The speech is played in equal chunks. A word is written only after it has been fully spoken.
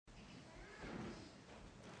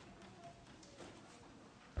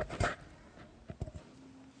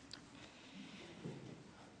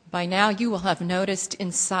By now you will have noticed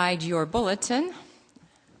inside your bulletin,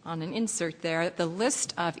 on an insert there, the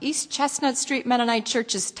list of East Chestnut Street Mennonite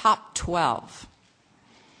Church's top 12.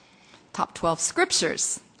 Top 12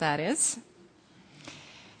 scriptures, that is.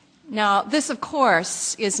 Now, this, of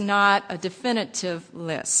course, is not a definitive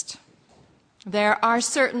list. There are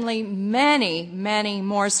certainly many, many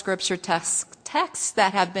more scripture texts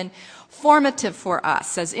that have been formative for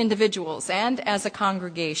us as individuals and as a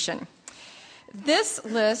congregation. This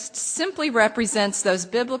list simply represents those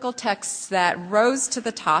biblical texts that rose to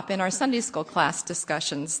the top in our Sunday school class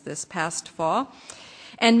discussions this past fall.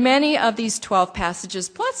 And many of these 12 passages,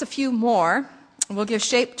 plus a few more, will give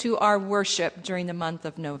shape to our worship during the month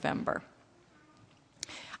of November.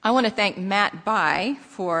 I want to thank Matt Bai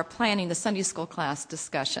for planning the Sunday school class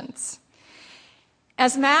discussions.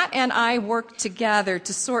 As Matt and I worked together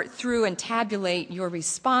to sort through and tabulate your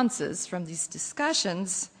responses from these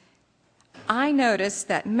discussions, I noticed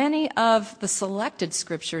that many of the selected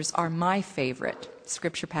scriptures are my favorite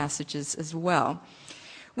scripture passages as well,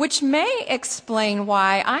 which may explain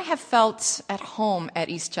why I have felt at home at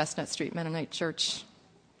East Chestnut Street Mennonite Church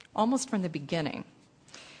almost from the beginning.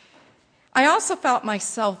 I also felt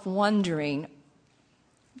myself wondering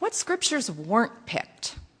what scriptures weren't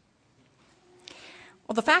picked.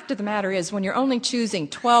 Well, the fact of the matter is, when you're only choosing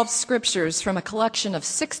 12 scriptures from a collection of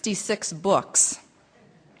 66 books,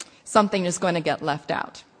 something is going to get left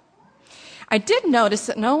out. I did notice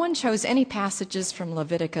that no one chose any passages from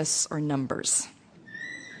Leviticus or Numbers.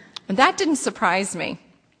 And that didn't surprise me.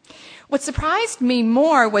 What surprised me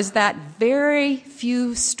more was that very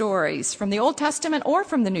few stories from the Old Testament or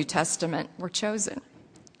from the New Testament were chosen,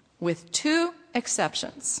 with two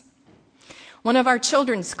exceptions. One of our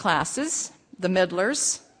children's classes, the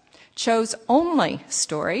Middlers, chose only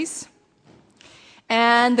stories,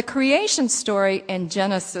 and the creation story in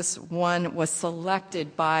Genesis 1 was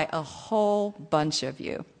selected by a whole bunch of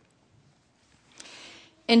you.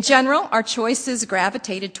 In general, our choices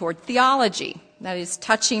gravitated toward theology, that is,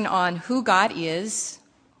 touching on who God is,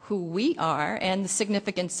 who we are, and the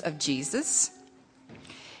significance of Jesus.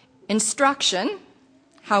 Instruction,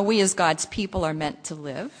 how we as God's people are meant to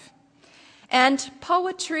live. And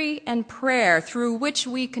poetry and prayer, through which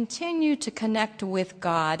we continue to connect with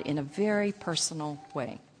God in a very personal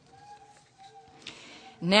way.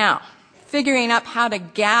 Now, figuring out how to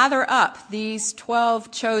gather up these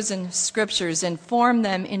 12 chosen scriptures and form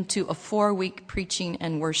them into a 4-week preaching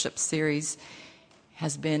and worship series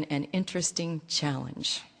has been an interesting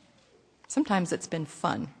challenge. Sometimes it's been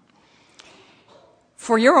fun.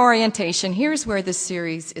 For your orientation, here's where this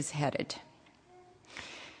series is headed.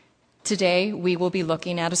 Today, we will be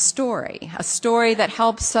looking at a story that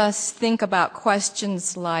helps us think about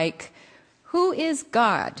questions like, who is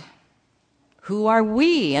God? Who are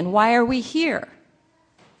we, and why are we here?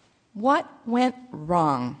 What went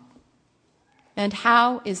wrong? And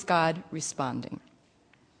how is God responding?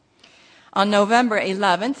 On November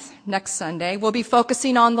 11th, next Sunday, we'll be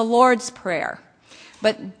focusing on the Lord's Prayer.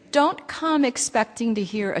 But don't come expecting to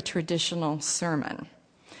hear a traditional sermon.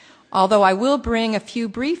 Although I will bring a few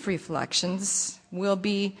brief reflections, we'll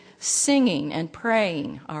be singing and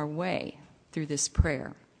praying our way through this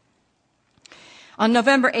prayer. On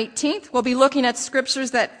November 18th, we'll be looking at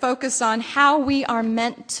scriptures that focus on how we are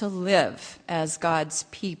meant to live as God's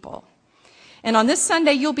people. And on this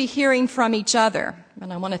Sunday, you'll be hearing from each other.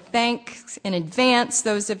 And I want to thank in advance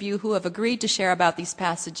those of you who have agreed to share about these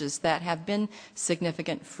passages that have been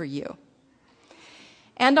significant for you.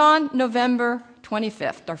 And on November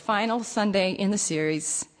 25th, our final Sunday in the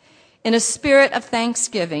series, in a spirit of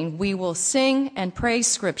thanksgiving, we will sing and pray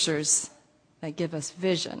scriptures that give us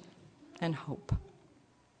vision and hope.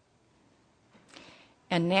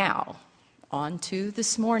 And now, on to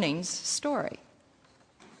this morning's story.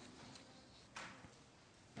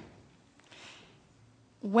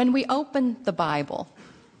 When we open the Bible,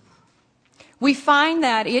 we find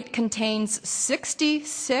that it contains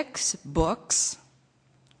 66 books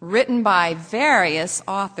written by various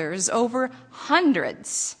authors over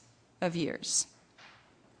hundreds of years.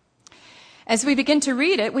 As we begin to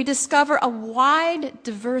read it, we discover a wide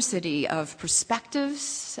diversity of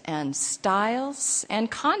perspectives and styles and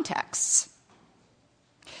contexts.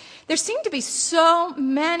 There seem to be so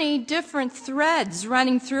many different threads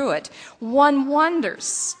running through it. One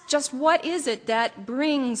wonders, just what is it that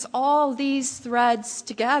brings all these threads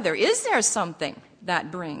together? Is there something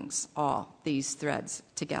that brings all these threads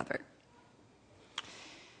together?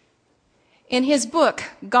 In his book,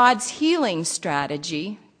 God's Healing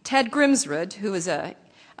Strategy, Ted Grimsrud, who is a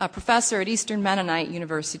professor at Eastern Mennonite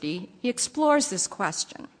University, he explores this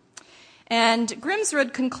question. And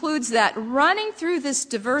Grimsrud concludes that running through this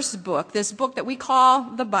diverse book, this book that we call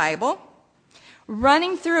the Bible,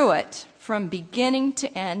 running through it from beginning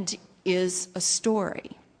to end is a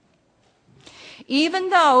story. Even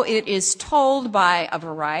though it is told by a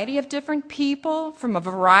variety of different people, from a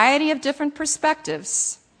variety of different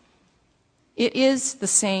perspectives, it is the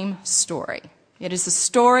same story. It is the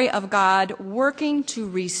story of God working to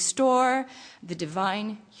restore the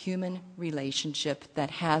divine-human relationship that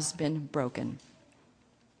has been broken.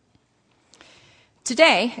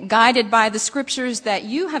 Today, guided by the scriptures that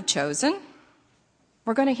you have chosen,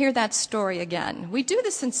 we're going to hear that story again. We do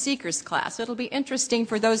this in Seekers class. It'll be interesting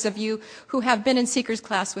for those of you who have been in Seekers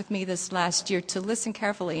class with me this last year to listen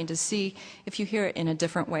carefully and to see if you hear it in a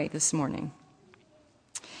different way this morning.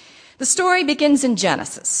 The story begins in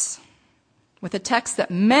Genesis, with a text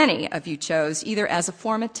that many of you chose either as a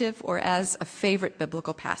formative or as a favorite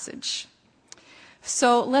biblical passage.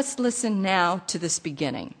 So let's listen now to this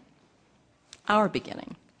beginning, our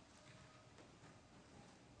beginning.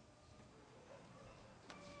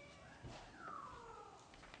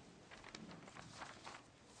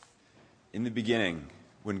 In the beginning,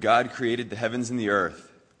 when God created the heavens and the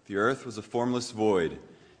earth was a formless void,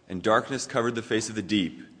 and darkness covered the face of the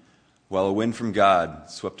deep, while a wind from God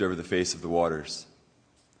swept over the face of the waters.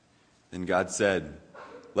 Then God said,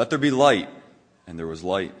 "Let there be light," and there was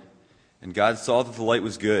light. And God saw that the light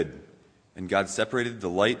was good, and God separated the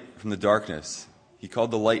light from the darkness. He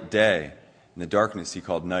called the light day, and the darkness he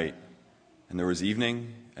called night. And there was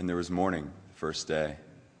evening, and there was morning, the first day.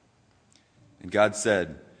 And God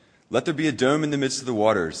said, "Let there be a dome in the midst of the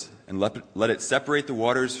waters, and let it separate the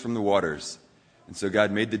waters from the waters." And so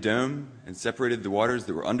God made the dome and separated the waters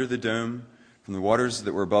that were under the dome from the waters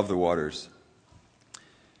that were above the waters,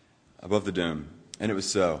 above the dome. And it was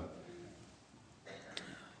so.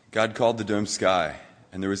 God called the dome sky,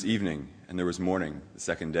 and there was evening, and there was morning, the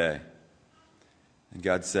second day. And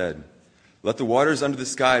God said, "Let the waters under the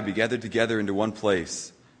sky be gathered together into one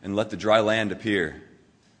place, and let the dry land appear."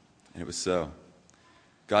 And it was so.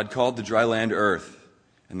 God called the dry land earth,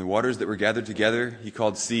 and the waters that were gathered together he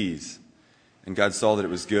called seas. And God saw that it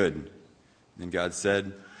was good. Then God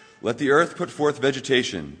said, "Let the earth put forth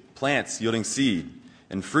vegetation, plants yielding seed,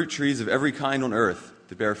 and fruit trees of every kind on earth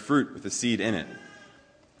that bear fruit with a seed in it."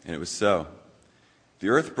 And it was so. The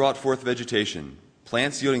earth brought forth vegetation,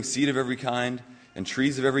 plants yielding seed of every kind, and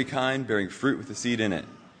trees of every kind bearing fruit with a seed in it.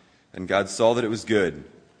 And God saw that it was good.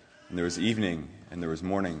 And there was evening, and there was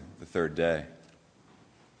morning, the third day.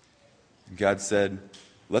 And God said,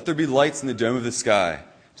 "Let there be lights in the dome of the sky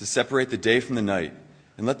to separate the day from the night,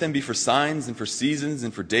 and let them be for signs and for seasons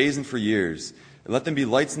and for days and for years, and let them be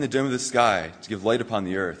lights in the dome of the sky to give light upon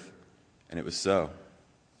the earth." And it was so.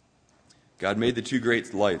 God made the two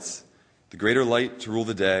great lights, the greater light to rule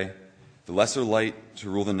the day, the lesser light to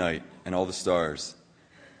rule the night, and all the stars.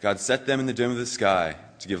 God set them in the dome of the sky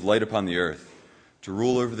to give light upon the earth, to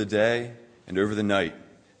rule over the day and over the night,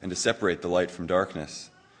 and to separate the light from darkness.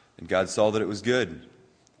 And God saw that it was good.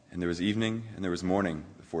 And there was evening, and there was morning,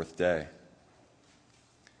 the fourth day.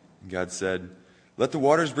 And God said, "Let the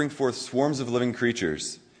waters bring forth swarms of living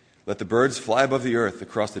creatures. Let the birds fly above the earth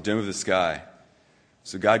across the dome of the sky."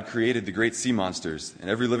 So God created the great sea monsters, and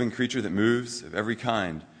every living creature that moves, of every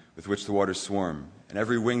kind, with which the waters swarm, and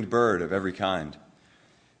every winged bird of every kind.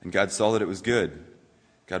 And God saw that it was good.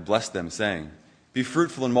 God blessed them, saying, "Be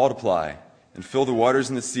fruitful and multiply, and fill the waters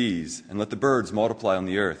and the seas, and let the birds multiply on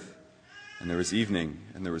the earth." And there was evening,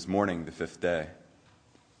 and there was morning, the fifth day.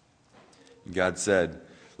 And God said,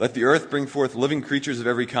 "Let the earth bring forth living creatures of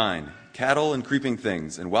every kind, cattle and creeping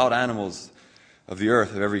things, and wild animals of the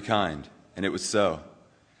earth of every kind." And it was so.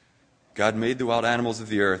 God made the wild animals of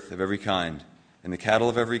the earth of every kind, and the cattle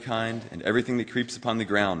of every kind, and everything that creeps upon the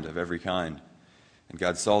ground of every kind. And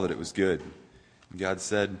God saw that it was good. And God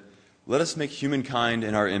said, "Let us make humankind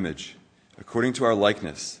in our image, according to our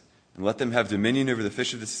likeness, and let them have dominion over the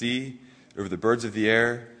fish of the sea, over the birds of the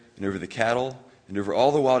air, and over the cattle, and over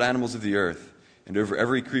all the wild animals of the earth, and over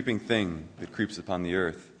every creeping thing that creeps upon the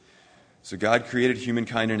earth." So God created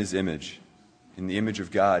humankind in his image. In the image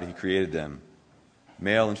of God he created them.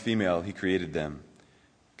 Male and female he created them.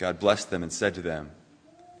 God blessed them and said to them,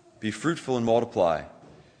 "Be fruitful and multiply,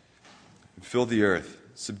 and fill the earth.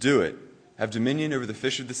 Subdue it. Have dominion over the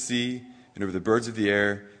fish of the sea, and over the birds of the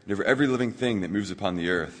air, and over every living thing that moves upon the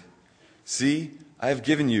earth. See, I have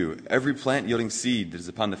given you every plant yielding seed that is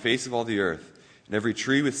upon the face of all the earth, and every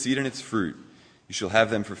tree with seed in its fruit. You shall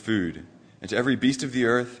have them for food. And to every beast of the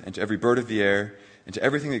earth, and to every bird of the air, and to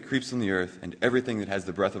everything that creeps on the earth, and everything that has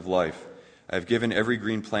the breath of life, I have given every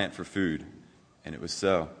green plant for food." And it was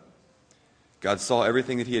so. God saw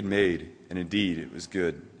everything that he had made, and indeed it was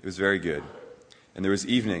good. It was very good. And there was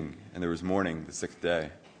evening, and there was morning, the sixth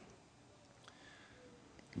day.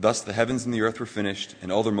 Thus the heavens and the earth were finished,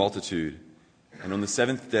 and all their multitude. And on the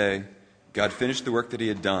seventh day, God finished the work that he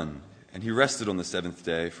had done, and he rested on the seventh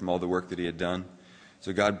day from all the work that he had done.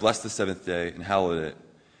 So God blessed the seventh day and hallowed it,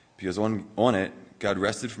 because on it God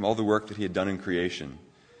rested from all the work that he had done in creation.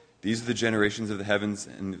 These are the generations of the heavens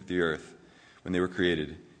and the earth when they were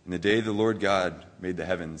created, in the day the Lord God made the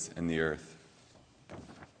heavens and the earth.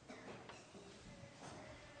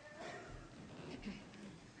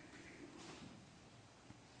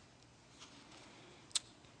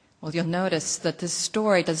 Well, you'll notice that this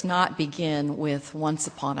story does not begin with once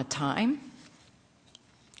upon a time.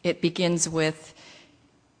 It begins with,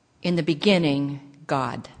 in the beginning,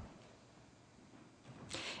 God.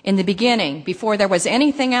 In the beginning, before there was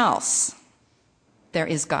anything else, there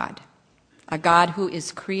is God. A God who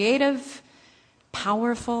is creative,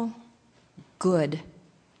 powerful, good,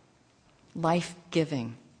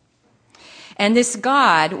 life-giving. And this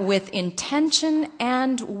God, with intention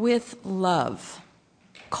and with love,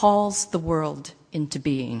 calls the world into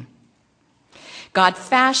being. God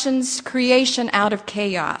fashions creation out of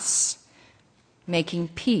chaos, making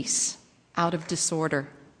peace out of disorder.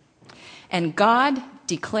 And God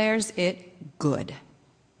declares it good.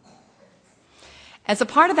 As a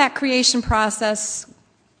part of that creation process,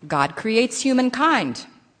 God creates humankind.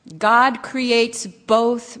 God creates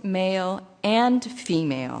both male and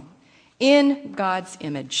female in God's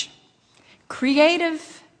image.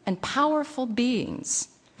 Creative and powerful beings,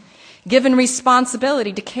 given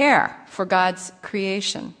responsibility to care for God's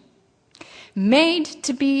creation, made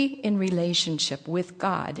to be in relationship with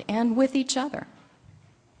God and with each other.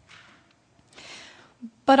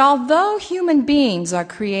 But although human beings are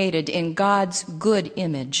created in God's good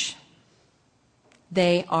image,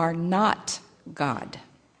 they are not God.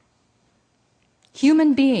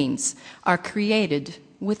 Human beings are created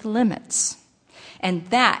with limits, and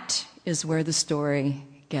that is where the story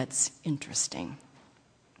gets interesting.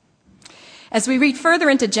 As we read further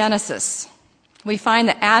into Genesis, we find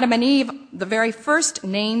that Adam and Eve, the very first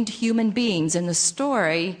named human beings in the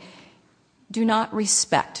story, do not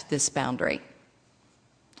respect this boundary.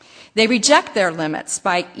 They reject their limits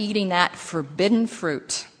by eating that forbidden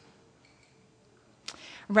fruit.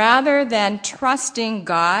 Rather than trusting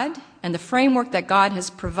God and the framework that God has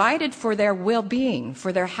provided for their well-being,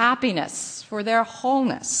 for their happiness, for their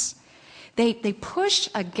wholeness, they push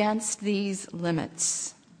against these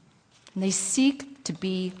limits. And they seek to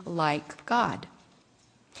be like God.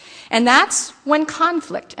 And that's when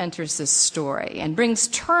conflict enters this story and brings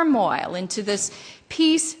turmoil into this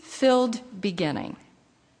peace-filled beginning.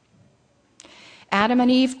 Adam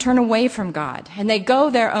and Eve turn away from God, and they go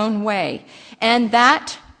their own way. And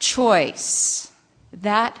that choice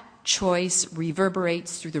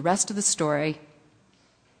reverberates through the rest of the story.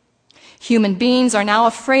 Human beings are now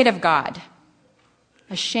afraid of God,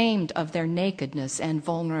 ashamed of their nakedness and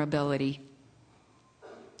vulnerability.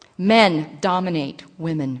 Men dominate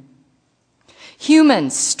women.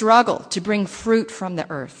 Humans struggle to bring fruit from the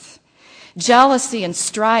earth. Jealousy and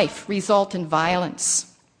strife result in violence.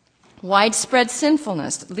 Widespread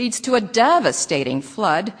sinfulness leads to a devastating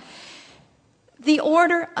flood. The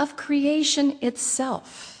order of creation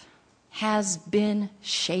itself has been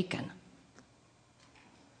shaken.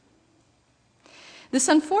 This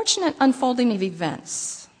unfortunate unfolding of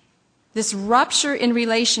events, this rupture in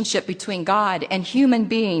relationship between God and human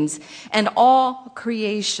beings and all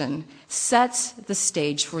creation, sets the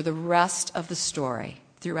stage for the rest of the story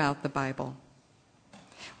throughout the Bible.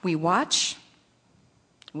 We watch,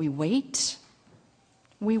 we wait,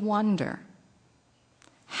 we wonder.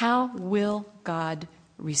 How will God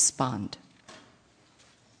respond?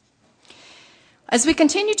 As we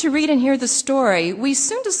continue to read and hear the story, we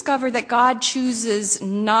soon discover that God chooses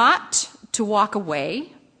not to walk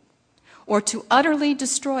away or to utterly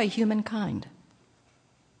destroy humankind.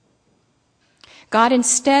 God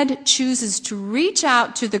instead chooses to reach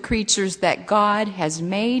out to the creatures that God has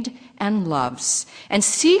made and loves, and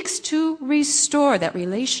seeks to restore that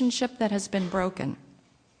relationship that has been broken.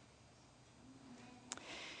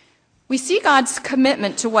 We see God's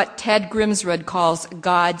commitment to what Ted Grimsrud calls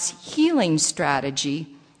God's healing strategy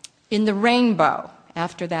in the rainbow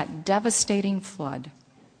after that devastating flood.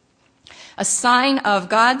 A sign of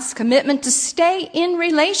God's commitment to stay in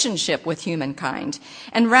relationship with humankind,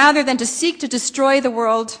 and rather than to seek to destroy the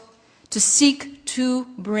world, to seek to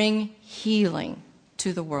bring healing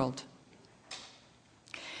to the world.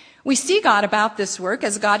 We see God about this work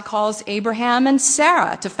as God calls Abraham and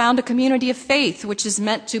Sarah to found a community of faith which is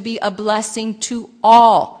meant to be a blessing to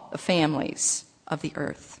all the families of the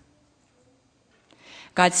earth.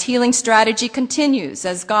 God's healing strategy continues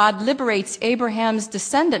as God liberates Abraham's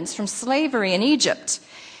descendants from slavery in Egypt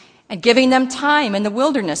and giving them time in the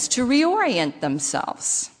wilderness to reorient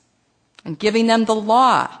themselves and giving them the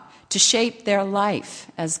law to shape their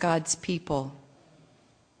life as God's people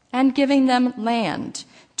and giving them land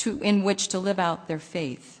in which to live out their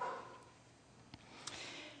faith.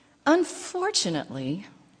 Unfortunately,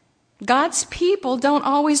 God's people don't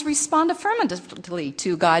always respond affirmatively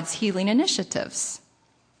to God's healing initiatives.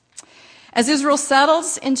 As Israel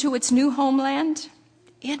settles into its new homeland,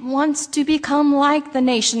 it wants to become like the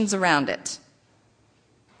nations around it.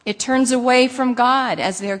 It turns away from God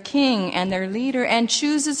as their king and their leader and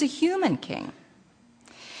chooses a human king.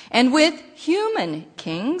 And with human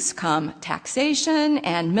kings come taxation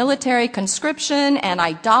and military conscription and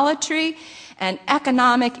idolatry and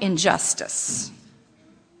economic injustice.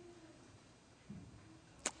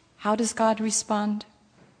 How does God respond?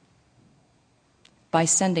 By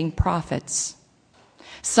sending prophets,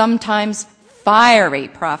 sometimes fiery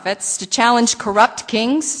prophets, to challenge corrupt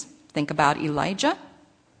kings, think about Elijah,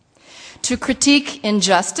 to critique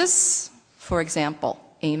injustice, for example,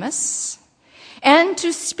 Amos, and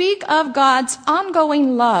to speak of God's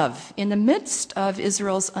ongoing love in the midst of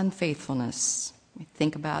Israel's unfaithfulness.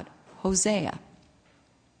 Think about Hosea.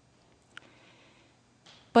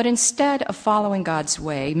 But instead of following God's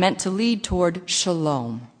way, meant to lead toward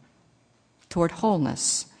shalom, toward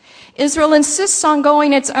wholeness, Israel insists on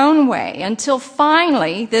going its own way until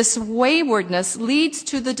finally this waywardness leads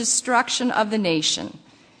to the destruction of the nation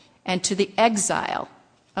and to the exile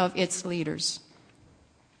of its leaders.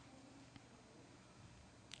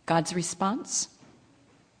 God's response?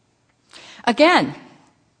 Again,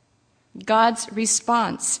 God's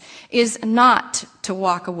response is not to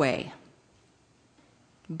walk away,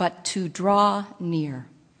 but to draw near.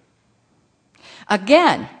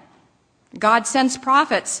 Again, God sends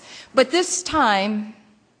prophets, but this time,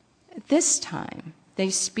 they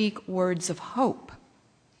speak words of hope.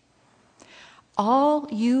 All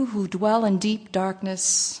you who dwell in deep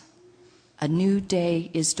darkness, a new day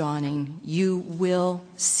is dawning. You will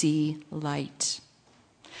see light.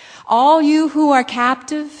 All you who are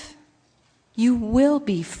captive, you will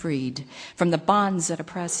be freed from the bonds that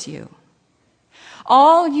oppress you.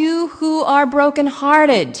 All you who are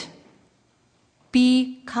brokenhearted,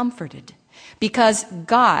 be comforted, because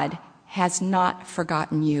God has not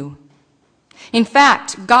forgotten you. In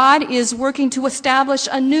fact, God is working to establish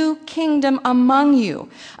a new kingdom among you,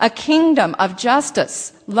 a kingdom of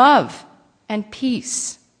justice, love, and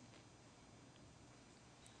peace.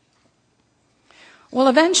 Well,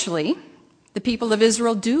 eventually, the people of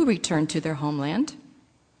Israel do return to their homeland.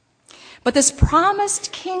 But this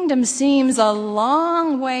promised kingdom seems a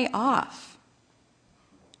long way off.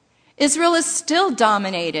 Israel is still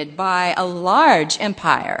dominated by a large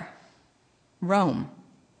empire, Rome.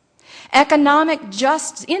 Economic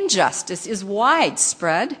injustice is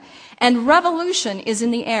widespread, and revolution is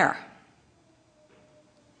in the air.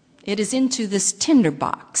 It is into this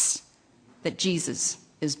tinderbox that Jesus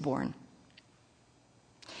is born.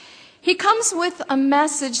 He comes with a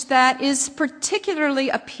message that is particularly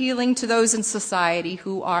appealing to those in society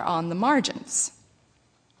who are on the margins.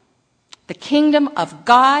 The kingdom of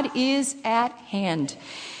God is at hand.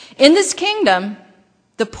 In this kingdom,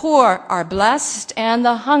 the poor are blessed and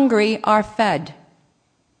the hungry are fed.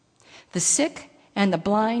 The sick and the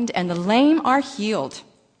blind and the lame are healed.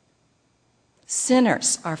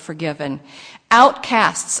 Sinners are forgiven.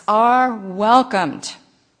 Outcasts are welcomed.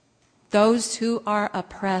 Those who are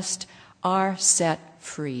oppressed are set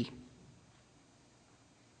free.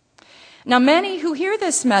 Now, many who hear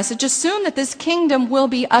this message assume that this kingdom will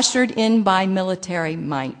be ushered in by military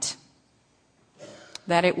might,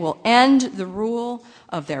 that it will end the rule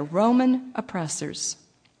of their Roman oppressors.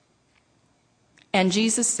 And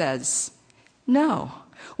Jesus says, no,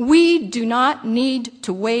 we do not need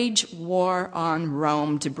to wage war on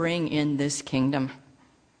Rome to bring in this kingdom,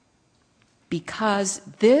 because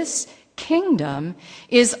this kingdom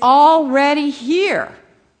is already here,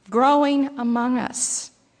 growing among us.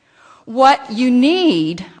 What you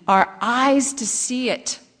need are eyes to see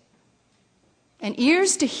it, and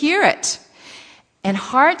ears to hear it, and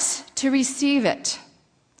hearts to receive it.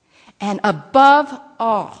 And above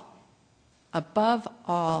all,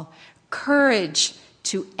 courage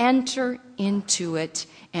to enter into it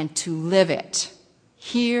and to live it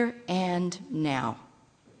here and now.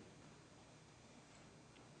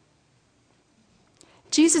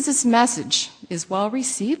 Jesus' message is well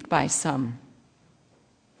received by some,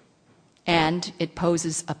 and it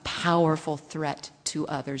poses a powerful threat to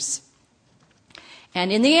others.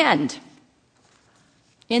 And in the end,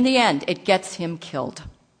 it gets him killed.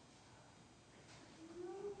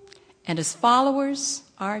 And his followers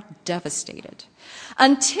are devastated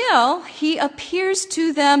until he appears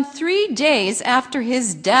to them 3 days after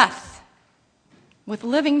his death with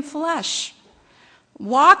living flesh,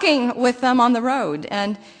 walking with them on the road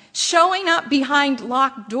and showing up behind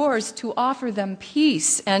locked doors to offer them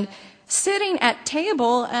peace and sitting at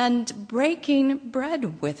table and breaking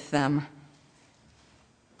bread with them.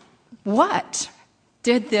 What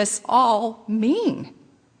did this all mean?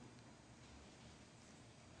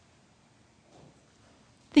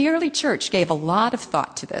 The early church gave a lot of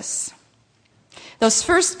thought to this. Those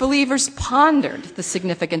first believers pondered the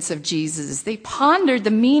significance of Jesus. They pondered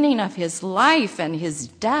the meaning of his life and his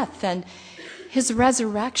death and his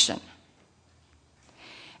resurrection.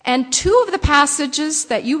 And 2 of the passages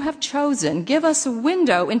that you have chosen give us a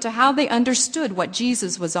window into how they understood what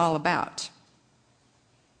Jesus was all about.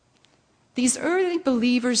 These early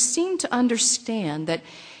believers seem to understand that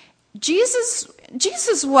Jesus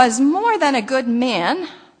was more than a good man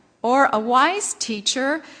or a wise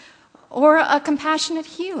teacher or a compassionate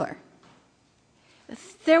healer.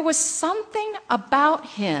 There was something about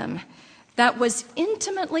him that was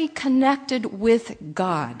intimately connected with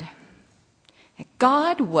God.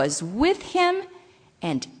 God was with him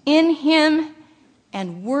and in him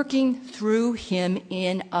and working through him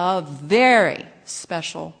in a very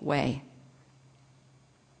special way.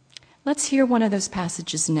 Let's hear one of those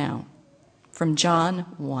passages now from John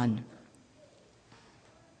 1.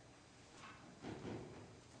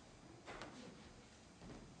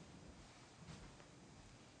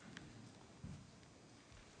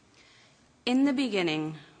 In the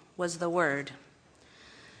beginning was the Word,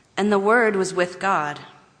 and the Word was with God,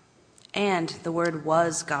 and the Word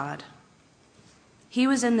was God. He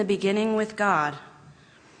was in the beginning with God.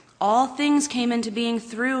 All things came into being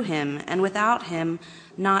through him, and without him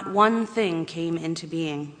not one thing came into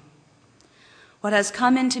being. What has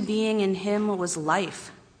come into being in him was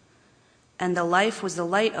life, and the life was the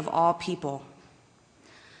light of all people.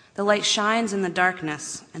 The light shines in the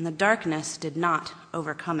darkness, and the darkness did not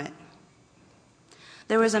overcome it.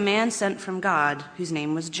 There was a man sent from God whose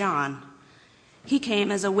name was John. He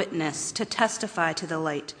came as a witness to testify to the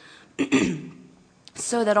light,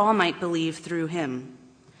 so that all might believe through him.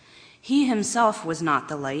 He himself was not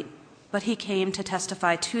the light, but he came to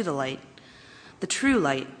testify to the light. The true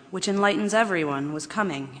light, which enlightens everyone, was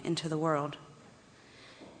coming into the world.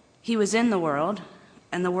 He was in the world,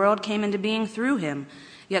 and the world came into being through him,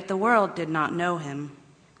 yet the world did not know him.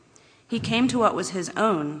 He came to what was his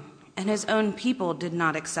own, and his own people did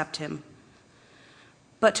not accept him.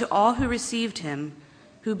 But to all who received him,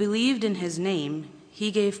 who believed in his name, he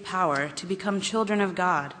gave power to become children of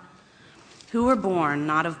God, who were born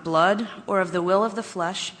not of blood or of the will of the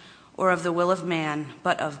flesh or of the will of man,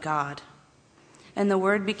 but of God. And the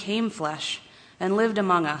Word became flesh and lived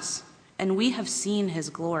among us, and we have seen his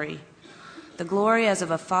glory, the glory as of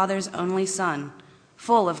a Father's only Son,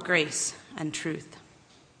 full of grace and truth.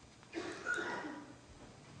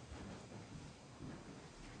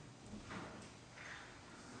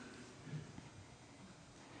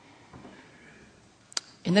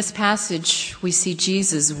 In this passage, we see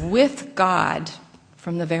Jesus with God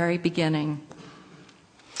from the very beginning.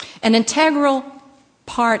 An integral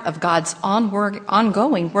part of God's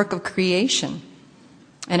ongoing work of creation,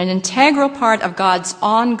 and an integral part of God's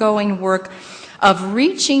ongoing work of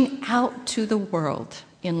reaching out to the world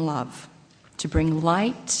in love, to bring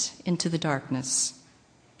light into the darkness,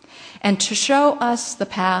 and to show us the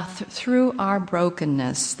path through our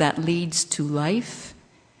brokenness that leads to life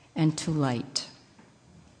and to light.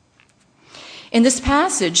 In this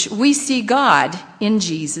passage, we see God in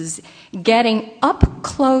Jesus getting up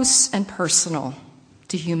close and personal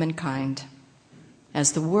to humankind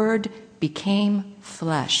as the Word became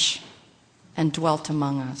flesh and dwelt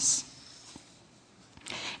among us.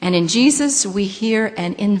 And in Jesus, we hear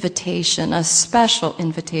an invitation, a special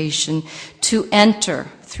invitation, to enter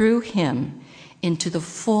through him into the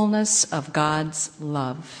fullness of God's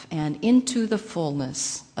love and into the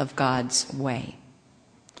fullness of God's way,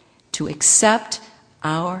 to accept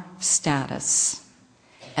our status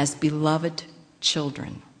as beloved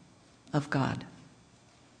children of God.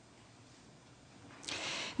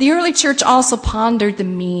 The early church also pondered the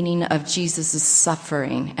meaning of Jesus'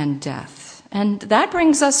 suffering and death. And that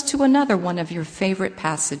brings us to another one of your favorite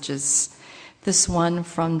passages, this one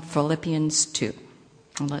from Philippians 2.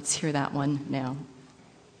 And let's hear that one now.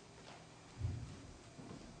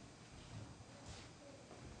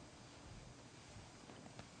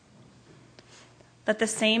 Let the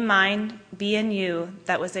same mind be in you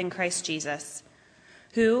that was in Christ Jesus,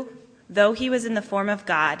 who, though he was in the form of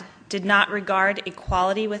God, did not regard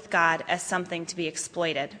equality with God as something to be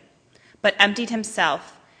exploited, but emptied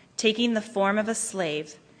himself, taking the form of a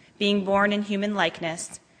slave, being born in human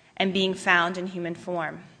likeness, and being found in human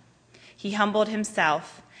form. He humbled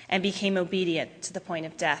himself and became obedient to the point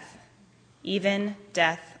of death, even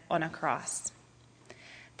death on a cross.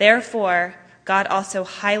 Therefore, God also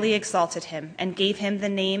highly exalted him and gave him the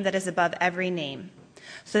name that is above every name,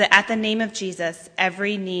 so that at the name of Jesus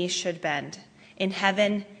every knee should bend, in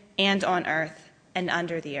heaven and on earth and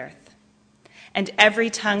under the earth, and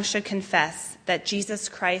every tongue should confess that Jesus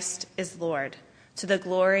Christ is Lord, to the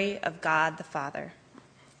glory of God the Father.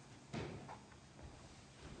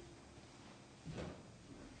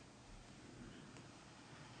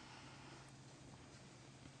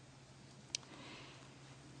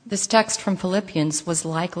 This text from Philippians was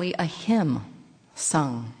likely a hymn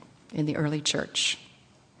sung in the early church.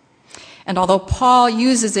 And although Paul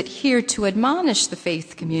uses it here to admonish the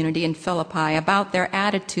faith community in Philippi about their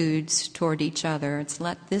attitudes toward each other, it's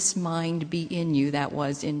let this mind be in you that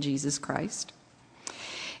was in Jesus Christ.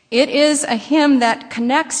 It is a hymn that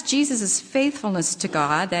connects Jesus' faithfulness to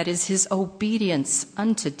God, that is his obedience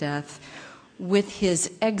unto death, with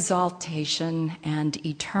his exaltation and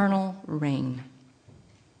eternal reign.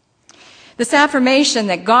 This affirmation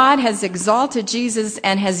that God has exalted Jesus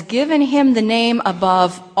and has given him the name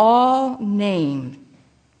above all names,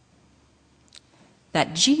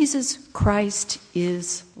 that Jesus Christ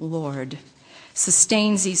is Lord,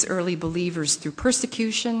 sustains these early believers through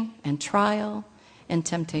persecution and trial and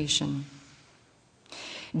temptation.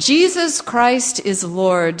 Jesus Christ is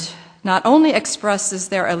Lord not only expresses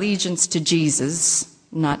their allegiance to Jesus,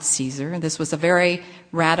 not Caesar. This was a very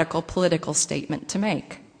radical political statement to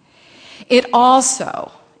make. It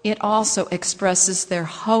also expresses their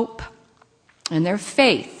hope and their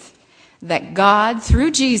faith that God,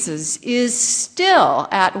 through Jesus, is still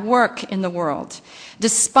at work in the world,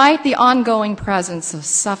 despite the ongoing presence of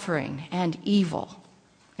suffering and evil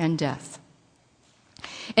and death.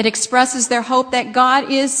 It expresses their hope that God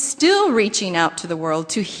is still reaching out to the world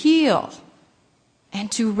to heal and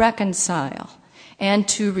to reconcile and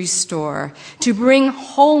to restore, to bring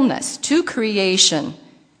wholeness to creation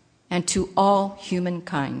and to all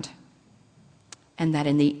humankind. And that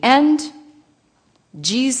in the end,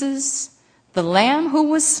 Jesus, the Lamb who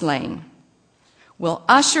was slain, will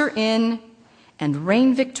usher in and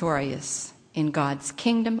reign victorious in God's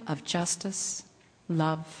kingdom of justice,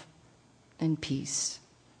 love, and peace.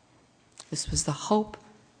 This was the hope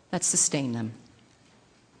that sustained them.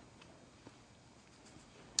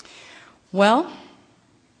 Well,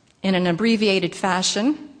 in an abbreviated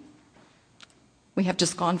fashion, we have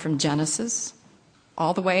just gone from Genesis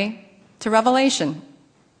all the way to Revelation.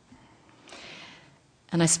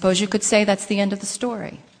 And I suppose you could say that's the end of the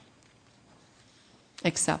story,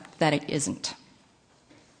 except that it isn't.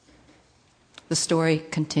 The story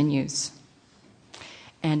continues.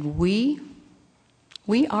 And we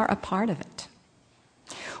are a part of it.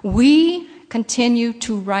 We continue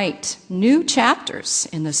to write new chapters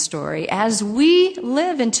in the story as we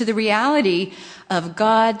live into the reality of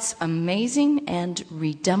God's amazing and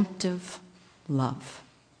redemptive love.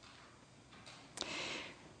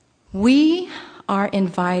 We are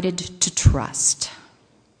invited to trust.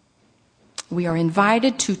 We are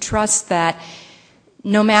invited to trust that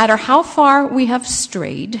no matter how far we have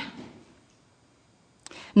strayed,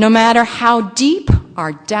 no matter how deep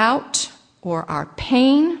our doubt or our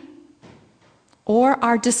pain or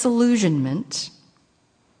our disillusionment,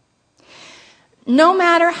 no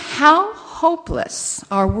matter how hopeless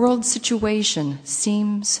our world situation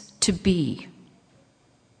seems to be,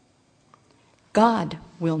 God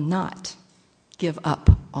will not give up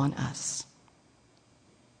on us.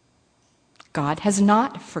 God has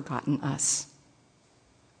not forgotten us.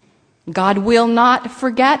 God will not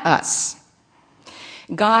forget us.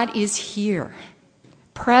 God is here,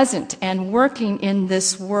 present and working in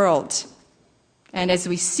this world. And as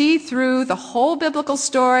we see through the whole biblical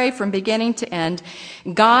story from beginning to end,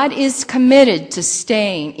 God is committed to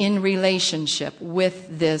staying in relationship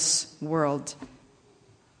with this world.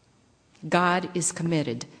 God is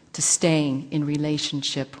committed to staying in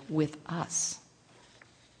relationship with us.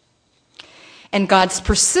 And God's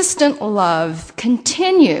persistent love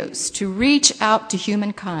continues to reach out to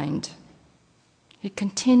humankind. It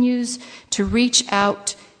continues to reach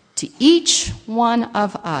out to each one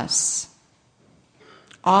of us,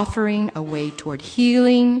 offering a way toward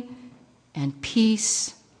healing and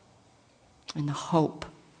peace and the hope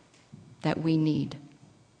that we need.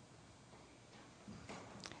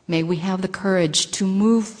 May we have the courage to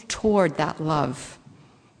move toward that love,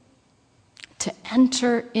 to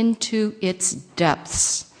enter into its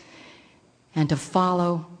depths, and to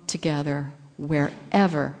follow together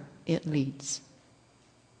wherever it leads.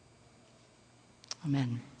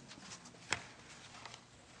 Amen.